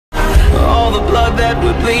all the blood that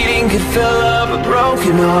we're bleeding could fill up a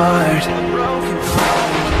broken heart.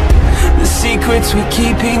 The secrets we're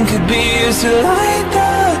keeping could be used to light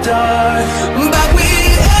the dark. But we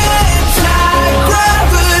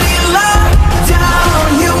anti-gravity lock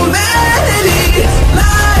down humanity.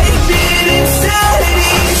 Lightning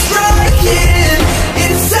insanity striking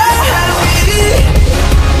inside me.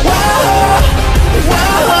 Whoa,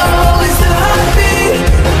 whoa, it's the heartbeat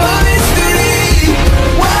of mystery.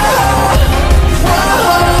 Whoa,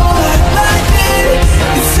 whoa, lightning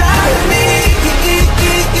inside me.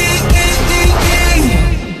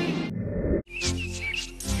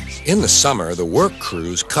 In the summer, the work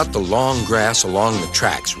crews cut the long grass along the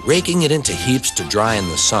tracks, raking it into heaps to dry in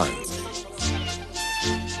the sun.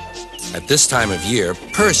 At this time of year,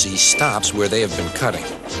 Percy stops where they have been cutting.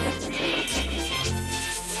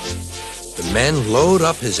 The men load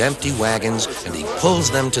up his empty wagons and he pulls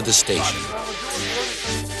them to the station.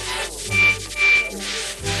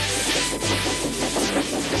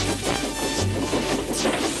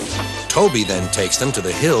 Toby then takes them to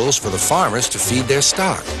the hills for the farmers to feed their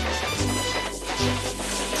stock.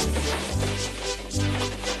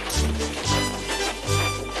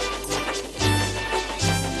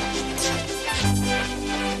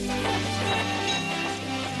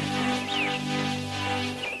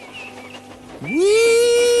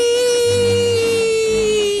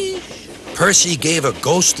 Percy gave a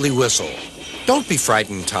ghostly whistle. "Don't be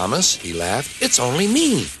frightened, Thomas," he laughed. "It's only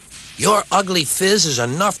me." "Your ugly phiz is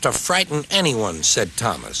enough to frighten anyone," said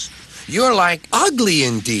Thomas. "You're like ugly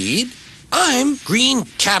indeed." "I'm green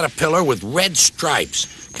caterpillar with red stripes,"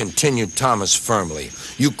 continued Thomas firmly.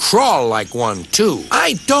 "You crawl like one, too."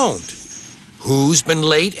 "I don't." "Who's been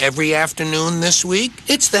late every afternoon this week?"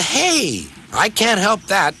 "It's the hay." "I can't help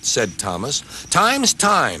that," said Thomas. "Time's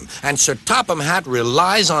time, and Sir Topham Hatt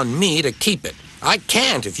relies on me to keep it. I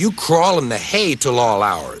can't if you crawl in the hay till all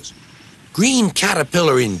hours." "Green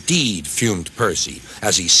caterpillar indeed," fumed Percy,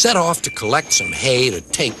 as he set off to collect some hay to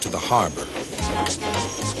take to the harbor.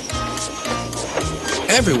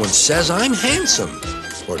 "Everyone says I'm handsome,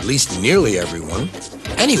 or at least nearly everyone.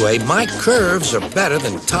 Anyway, my curves are better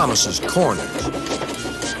than Thomas's corners."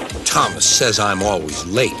 "Thomas says I'm always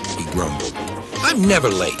late," he grumbled. "I'm never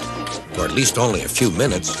late, or at least only a few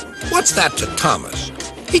minutes. What's that to Thomas?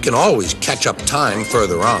 He can always catch up time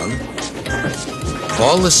further on."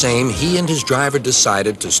 All the same, he and his driver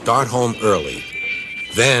decided to start home early.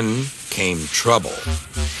 Then came trouble.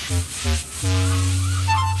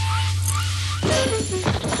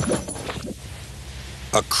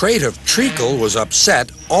 A crate of treacle was upset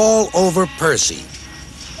all over Percy.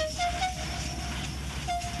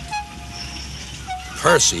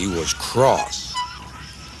 Percy was cross.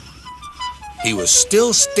 He was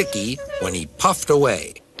still sticky when he puffed away.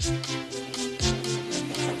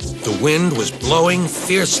 The wind was blowing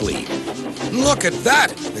fiercely. "Look at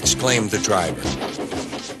that!" exclaimed the driver.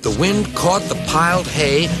 The wind caught the piled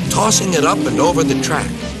hay, tossing it up and over the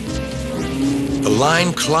track. The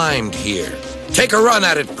line climbed here. "Take a run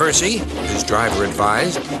at it, Percy," his driver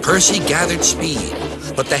advised. Percy gathered speed,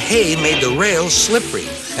 but the hay made the rails slippery,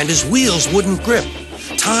 and his wheels wouldn't grip.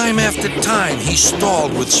 Time after time, he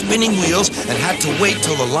stalled with spinning wheels and had to wait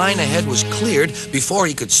till the line ahead was cleared before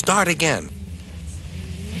he could start again.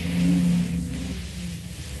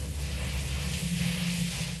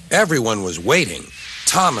 Everyone was waiting.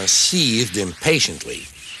 Thomas seethed impatiently.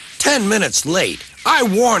 10 minutes late. I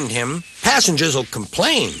warned him. Passengers'll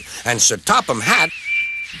complain. And Sir Topham Hatt.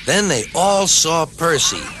 Then they all saw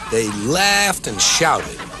Percy. They laughed and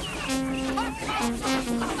shouted.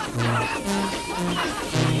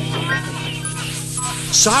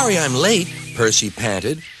 "Sorry I'm late," Percy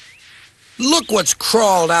panted. "Look what's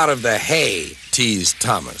crawled out of the hay," teased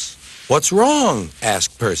Thomas. "What's wrong?"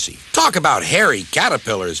 asked Percy. "Talk about hairy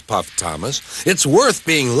caterpillars," puffed Thomas. "It's worth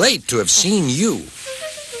being late to have seen you."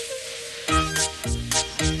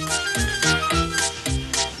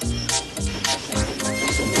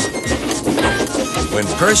 When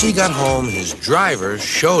Percy got home, his driver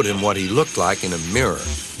showed him what he looked like in a mirror.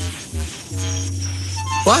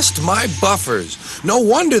 "Bust my buffers. No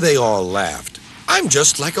wonder they all laughed. I'm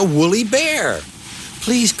just like a woolly bear.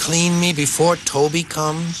 Please clean me before Toby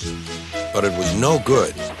comes." But it was no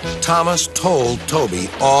good. Thomas told Toby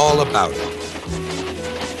all about it.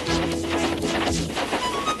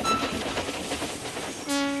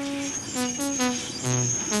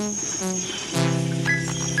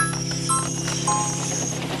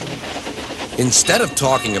 Instead of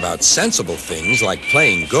talking about sensible things like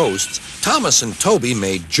playing ghosts, Thomas and Toby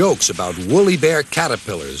made jokes about woolly bear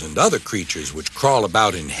caterpillars and other creatures which crawl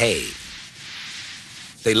about in hay.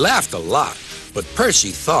 They laughed a lot, but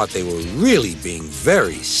Percy thought they were really being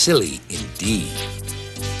very silly indeed.